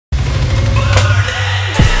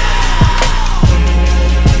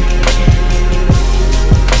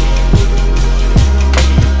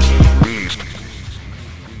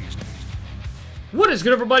is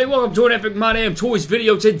good, everybody? Welcome to an Epic My Damn Toys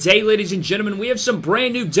video. Today, ladies and gentlemen, we have some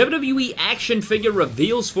brand new WWE action figure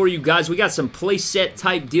reveals for you guys. We got some playset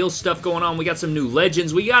type deal stuff going on. We got some new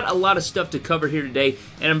legends. We got a lot of stuff to cover here today,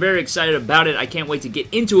 and I'm very excited about it. I can't wait to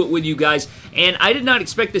get into it with you guys, and I did not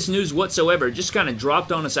expect this news whatsoever. It just kind of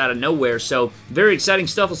dropped on us out of nowhere, so very exciting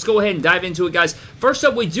stuff. Let's go ahead and dive into it, guys. First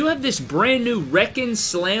up, we do have this brand new wrekkin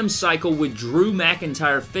slam cycle with Drew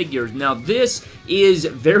McIntyre figures. Now, this is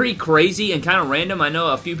very crazy and kind of random. I know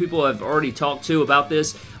a few people I've already talked to about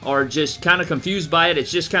this are just kind of confused by it. It's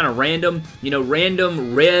just kind of random. You know,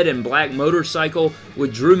 random red and black motorcycle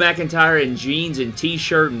with Drew McIntyre in jeans and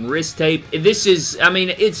t-shirt and wrist tape. This is, I mean,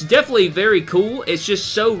 it's definitely very cool. It's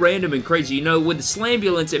just so random and crazy. You know, with the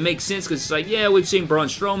Slambulance, it makes sense because it's like, yeah, we've seen Braun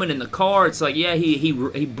Strowman in the car. It's like, yeah,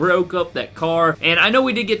 he broke up that car. And I know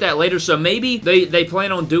we did get that later, so maybe they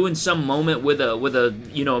plan on doing some moment with a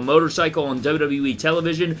you know, a motorcycle on WWE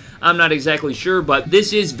television. I'm not exactly sure, but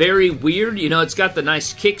this is very weird. You know, it's got the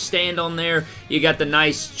nice kickstand on there. You got the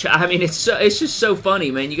nice, I mean, it's just so funny,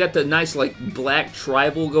 man. You got the nice, like, black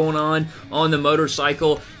tribal going on the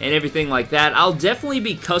motorcycle and everything like that. I'll definitely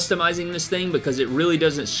be customizing this thing because it really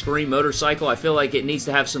doesn't scream motorcycle. I feel like it needs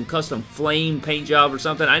to have some custom flame paint job or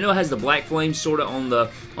something. I know it has the black flames sort of on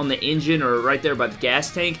the engine or right there by the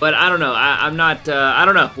gas tank, but I don't know. I'm not, I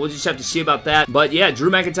don't know. We'll just have to see about that. But yeah, Drew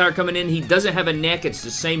McIntyre coming in. He doesn't have a neck. It's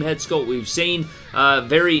the same head sculpt we've seen.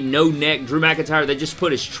 Very no neck. Drew McIntyre, they just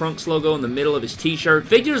put his Trunks logo in the middle of his t-shirt.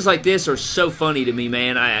 Figures like this are so funny to me,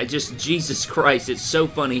 man. I just, Jesus Christ, it's so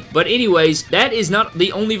funny. But anyways, that is not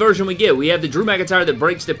the only version we get. We have the Drew McIntyre that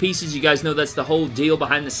breaks to pieces. You guys know that's the whole deal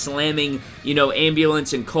behind the slamming, you know,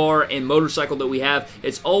 ambulance and car and motorcycle that we have.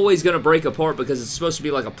 It's always going to break apart because it's supposed to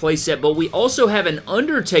be like a playset. But we also have an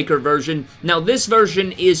Undertaker version. Now, this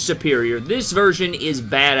version is superior. This version is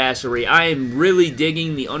badassery. I am really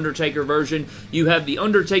digging the Undertaker version. You have the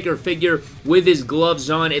Undertaker figure with his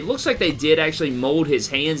gloves on. It looks like they did actually mold his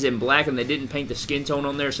hands in black and they didn't paint the skin tone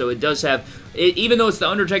on there, so it does have, even though it's the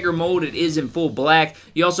Undertaker mold, it is in full black.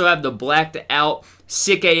 You also have the blacked out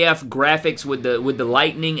sick AF graphics with the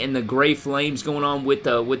lightning and the gray flames going on with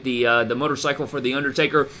the motorcycle for the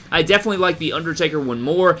Undertaker. I definitely like the Undertaker one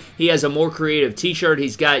more. He has a more creative t-shirt.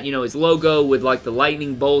 He's got, you know, his logo with like the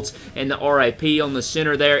lightning bolts and the RIP on the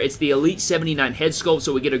center there. It's the Elite 79 head sculpt,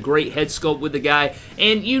 so we get a great head sculpt with the guy.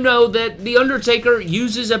 And you know that the Undertaker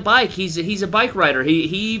uses a bike. He's a bike rider. He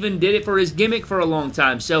even did it for his gimmick for a long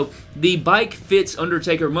time. So the bike fits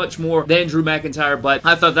Undertaker much more than Drew McIntyre, but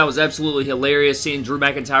I thought that was absolutely hilarious seeing Drew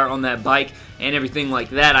McIntyre on that bike and everything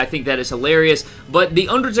like that. I think that is hilarious. But the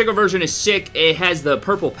Undertaker version is sick. It has the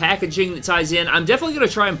purple packaging that ties in. I'm definitely going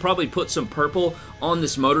to try and probably put some purple on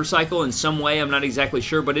this motorcycle in some way. I'm not exactly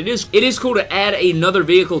sure, but it is cool to add another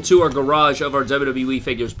vehicle to our garage of our WWE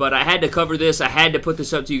figures. But I had to cover this. I had to put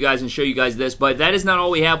this up to you guys and show you guys this. But that is not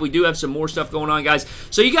all we have. We do have some more stuff going on, guys.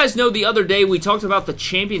 So you guys know the other day we talked about the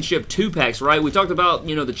Championship 2-packs, right? We talked about,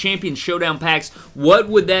 you know, the Champion Showdown packs. What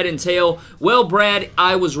would that entail? Well, Brad,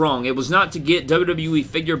 I was wrong. It was not to get WWE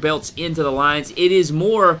figure belts into the lines. It is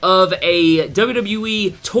more of a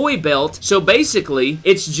WWE toy belt. So basically,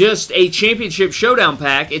 it's just a Championship Showdown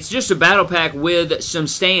pack. It's just a battle pack with some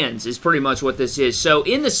stands is pretty much what this is. So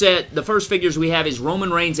in the set, the first figures we have is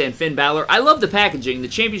Roman Reigns and Finn Balor. I love the packaging. The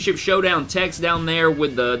Championship Showdown text down there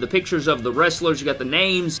with the pictures of the wrestlers. You got the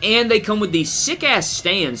names, and they come with these sick-ass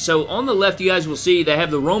stands. So on the left, you guys will see they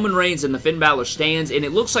have the Roman Reigns and the Finn Balor stands, and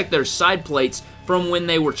it looks like they're side plates from when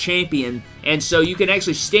they were champion, and so you can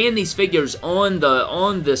actually stand these figures on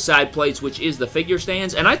the side plates, which is the figure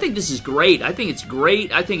stands, and I think this is great. I think it's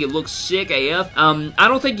great. I think it looks sick AF. I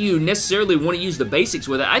don't think you necessarily want to use the basics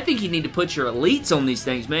with it. I think you need to put your elites on these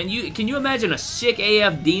things, man. Can you imagine a sick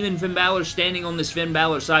AF Demon Finn Balor standing on this Finn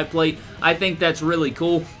Balor side plate? I think that's really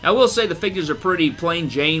cool. I will say the figures are pretty plain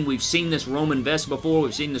Jane. We've seen this Roman vest before.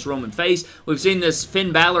 We've seen this Roman face. We've seen this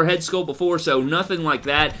Finn Balor head sculpt before, so nothing like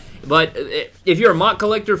that. But if you're a mock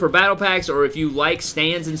collector for battle packs or if you like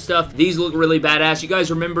stands and stuff, these look really badass. You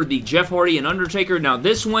guys remember the Jeff Hardy and Undertaker? Now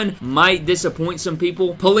this one might disappoint some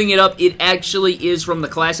people. Pulling it up, it actually is from the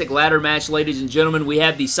classic ladder match, ladies and gentlemen. We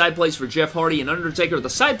have the side plates for Jeff Hardy and Undertaker.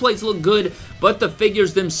 The side plates look good, but the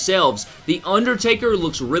figures themselves, the Undertaker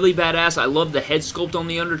looks really badass. I love the head sculpt on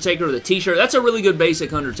the Undertaker, the t-shirt. That's a really good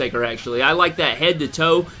basic Undertaker, actually. I like that head to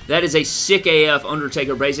toe. That is a sick AF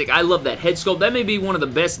Undertaker basic. I love that head sculpt. That may be one of the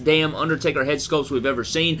best damn Undertaker head sculpts we've ever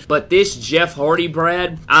seen. But this Jeff Hardy,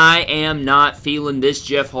 Brad, I am not feeling this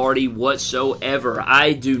Jeff Hardy whatsoever.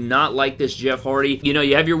 I do not like this Jeff Hardy. You know,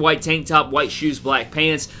 you have your white tank top, white shoes, black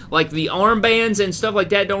pants. Like, the armbands and stuff like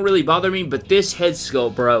that don't really bother me, but this head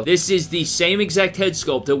sculpt, bro, this is the same exact head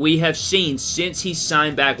sculpt that we have seen since he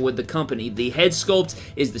signed back with the company. The head sculpt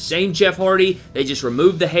is the same Jeff Hardy. They just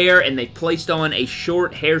removed the hair and they placed on a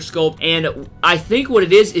short hair sculpt, and I think what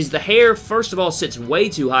it is the hair, first of all, sits way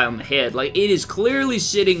too high on the head. Like, it is clearly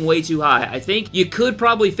sitting way too high. I think you could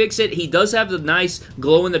probably fix it. He does have the nice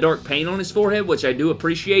glow-in-the-dark paint on his forehead, which I do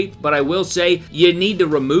appreciate, but I will say you need to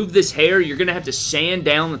remove this hair. You're going to have to sand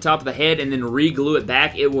down the top of the head and then re-glue it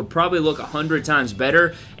back. It would probably look 100 times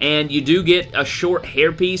better, and you do get a short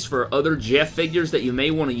hairpiece for other Jeff figures that you may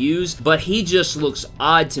want to use, but he just looks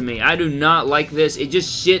odd to me. I do not like this. It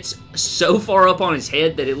just sits so far up on his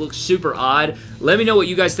head that it looks super odd. Let me know what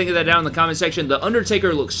you guys think of that down in the comment section. The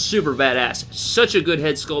Undertaker looks super badass. Such a good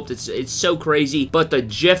head sculpt. It's so crazy. But the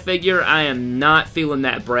Jeff figure, I am not feeling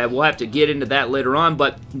that, Brad. We'll have to get into that later on.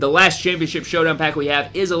 But the last Championship Showdown pack we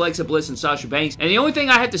have is Alexa Bliss and Sasha Banks. And the only thing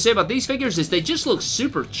I have to say about these figures is they just look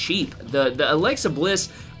super cheap. The Alexa Bliss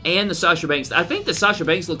and the Sasha Banks. I think the Sasha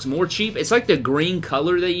Banks looks more cheap. It's like the green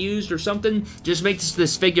color they used or something. Just makes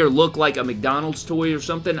this figure look like a McDonald's toy or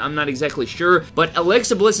something. I'm not exactly sure. But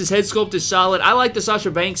Alexa Bliss's head sculpt is solid. I like the Sasha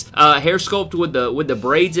Banks hair sculpt with the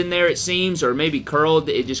braids in there, it seems, or maybe curled.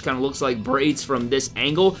 It just kind of looks like braids from this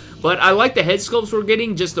angle. But I like the head sculpts we're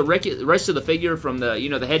getting. Just the rest of the figure from the, you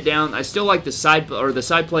know, the head down. I still like the side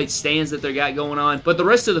plate stands that they got going on. But the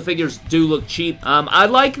rest of the figures do look cheap. I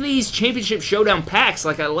like these Championship Showdown packs.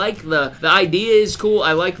 Like, I like the idea is cool.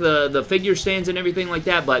 I like the figure stands and everything like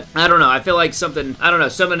that, but I don't know. I feel like something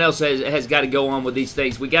else has got to go on with these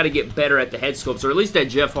things. We got to get better at the head sculpts, or at least that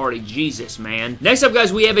Jeff Hardy. Jesus, man. Next up,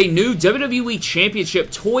 guys, we have a new WWE Championship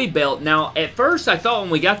toy belt. Now, at first, I thought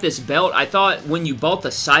when we got this belt, I thought when you bought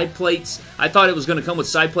the side plates, I thought it was going to come with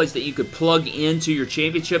side plates that you could plug into your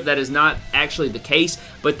championship. That is not actually the case,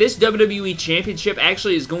 but this WWE Championship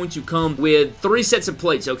actually is going to come with 3 sets of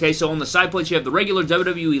plates, okay? So on the side plates, you have the regular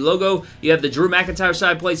WWE logo, you have the Drew McIntyre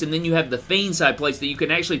side plates, and then you have the Fiend side plates that you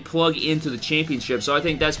can actually plug into the championship. So I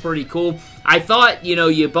think that's pretty cool. I thought, you know,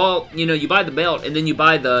 you buy the belt, and then you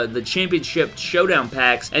buy the Championship Showdown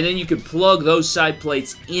packs, and then you could plug those side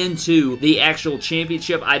plates into the actual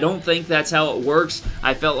championship. I don't think that's how it works.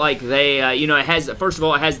 I felt like they, you know, it has, first of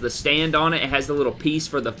all, it has the stand on it. It has the little piece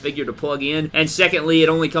for the figure to plug in, and secondly, it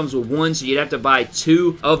only comes with 1, so you'd have to buy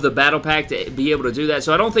 2 of the battle pack to be able to do that.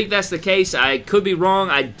 So I don't think that's the case. I could be wrong.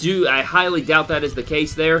 I highly doubt that is the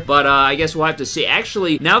case there, but I guess we'll have to see.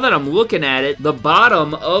 Actually, now that I'm looking at it, the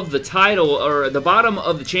bottom of the title, or the bottom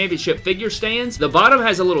of the championship figure stands, the bottom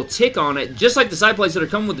has a little tick on it, just like the side plates that are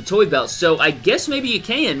coming with the toy belts. So I guess maybe you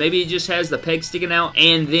can. Maybe it just has the peg sticking out,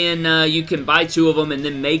 and then you can buy 2 of them and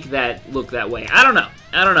then make that look that way. I don't know.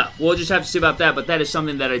 We'll just have to see about that, but that is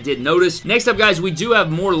something that I did notice. Next up, guys, we do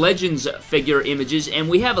have more Legends figure images, and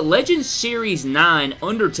we have a Legends Series 9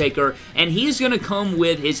 Undertaker, and he is going to come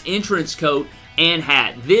with his entrance coat and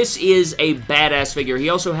hat. This is a badass figure. He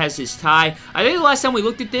also has his tie. I think the last time we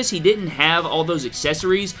looked at this, he didn't have all those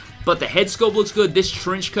accessories, but the head sculpt looks good. This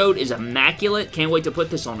trench coat is immaculate. Can't wait to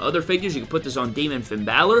put this on other figures. You can put this on Demon Finn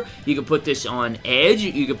Balor. You can put this on Edge.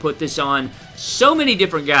 You can put this on so many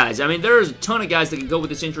different guys. I mean, there's a ton of guys that can go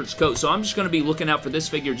with this entrance coat, so I'm just going to be looking out for this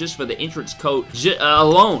figure just for the entrance coat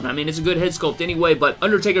alone. I mean, it's a good head sculpt anyway, but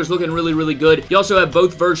Undertaker's looking really, really good. You also have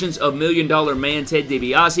both versions of $1 Million Man Ted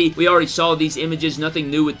DiBiase. We already saw these images.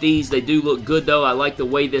 Nothing new with these. They do look good, though. I like the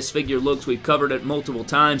way this figure looks. We've covered it multiple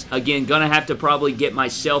times. Again, gonna have to probably get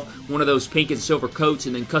myself one of those pink and silver coats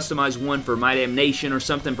and then customize one for My Damn Nation or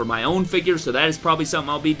something for my own figure, so that is probably something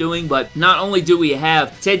I'll be doing. But not only do we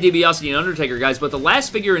have Ted DiBiase and Undertaker, guys, but the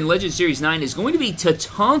last figure in Legend Series 9 is going to be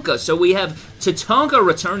Tatanka. So we have Tatanka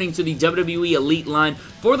returning to the WWE Elite line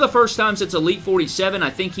for the first time since Elite 47. I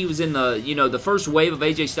think he was in the, you know, the first wave of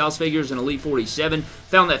AJ Styles figures in Elite 47.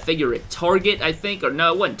 Found that figure at Target, I think. Or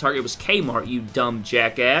no, it wasn't Target. It was Kmart, you dumb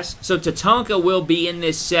jackass. So Tatanka will be in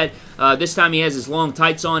this set. This time he has his long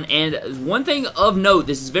tights on. And one thing of note,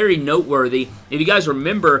 this is very noteworthy. If you guys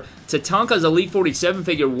remember, Tatanka's Elite 47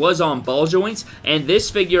 figure was on ball joints, and this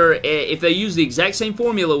figure, if they use the exact same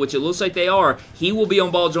formula, which it looks like they are, he will be on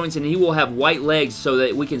ball joints and he will have white legs so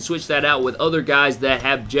that we can switch that out with other guys that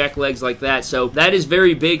have jack legs like that. So that is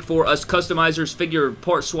very big for us customizers, figure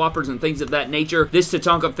part swappers, and things of that nature. This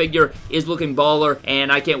Tatanka figure is looking baller, and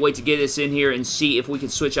I can't wait to get this in here and see if we can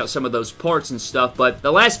switch out some of those parts and stuff. But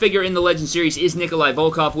the last figure in the Legend Series is Nikolai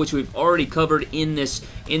Volkov, which we've already covered in this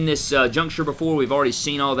juncture before. We've already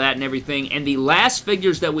seen all that. and everything. And the last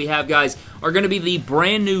figures that we have, guys, are going to be the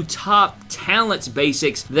brand new Top Talents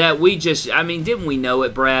basics that we just, I mean, didn't we know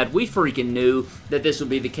it, Brad? We freaking knew that this would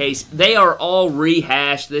be the case. They are all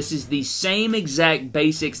rehashed. This is the same exact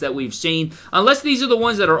basics that we've seen. Unless these are the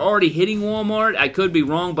ones that are already hitting Walmart. I could be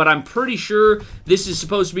wrong, but I'm pretty sure this is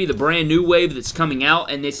supposed to be the brand new wave that's coming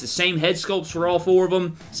out, and it's the same head sculpts for all 4 of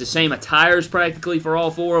them. It's the same attires practically for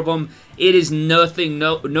all 4 of them. It is nothing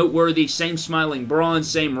noteworthy. Same smiling bronze,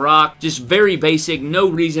 same rock. Just very basic. No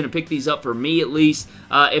reason to pick these up for me, at least.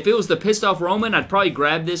 If it was the Pissed Off Roman, I'd probably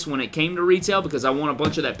grab this when it came to retail because I want a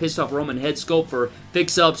bunch of that Pissed Off Roman head sculpt for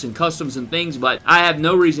fix-ups and customs and things, but I have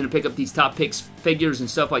no reason to pick up these top picks figures and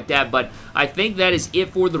stuff like that. But I think that is it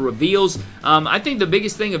for the reveals. I think the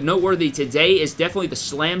biggest thing of noteworthy today is definitely the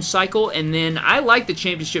Slam Cycle, and then I like the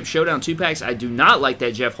Championship Showdown 2-packs. I do not like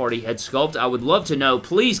that Jeff Hardy head sculpt. I would love to know.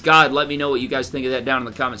 Please, God, let me know what you guys think of that down in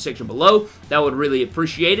the comment section below. That would really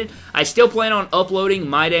appreciate it. I still plan on uploading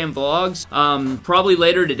my damn vlogs probably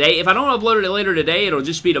later today. If I don't upload it later today, it'll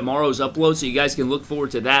just be tomorrow's upload, so you guys can look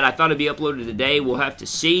forward to that. I thought it'd be uploaded today. We'll have to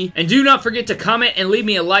see. And do not forget to comment and leave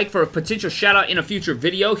me a like for a potential shout out in a future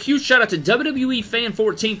video. Huge shout out to WWE Fan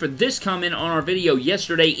 14 for this comment on our video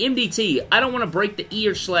yesterday. MDT, I don't want to break the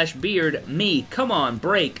ear/beard. Me, come on,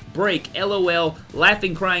 break, LOL,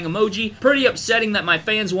 laughing, crying emoji. Pretty upsetting that my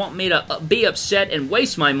fans want me to be upset and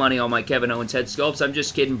waste my money on my Kevin Owens head sculpts. I'm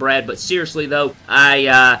just kidding, Brad, but seriously though,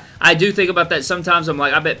 I do think about that sometimes. I'm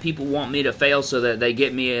like, I bet people want me to fail so that they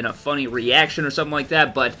get me in a funny reaction or something like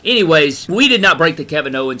that. But anyways, we did not break the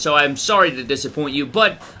Kevin Owens, so I'm sorry to disappoint you,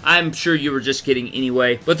 but I'm sure you were just kidding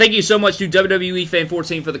anyway. But thank you so much to WWE Fan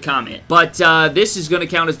 14 for the comment. But this is going to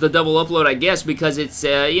count as the double upload, I guess, because it's,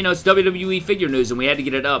 you know, it's WWE figure news and we had to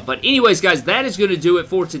get it up. But anyways, guys, that is going to do it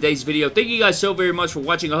for today's video. Thank you guys so very much for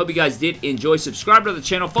watching. I hope you guys did enjoy. Subscribe to the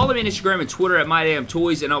channel. Follow me on Instagram and Twitter at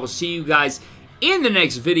MyDamnToys, and I will see you guys in the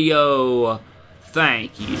next video.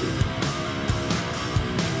 Thank you.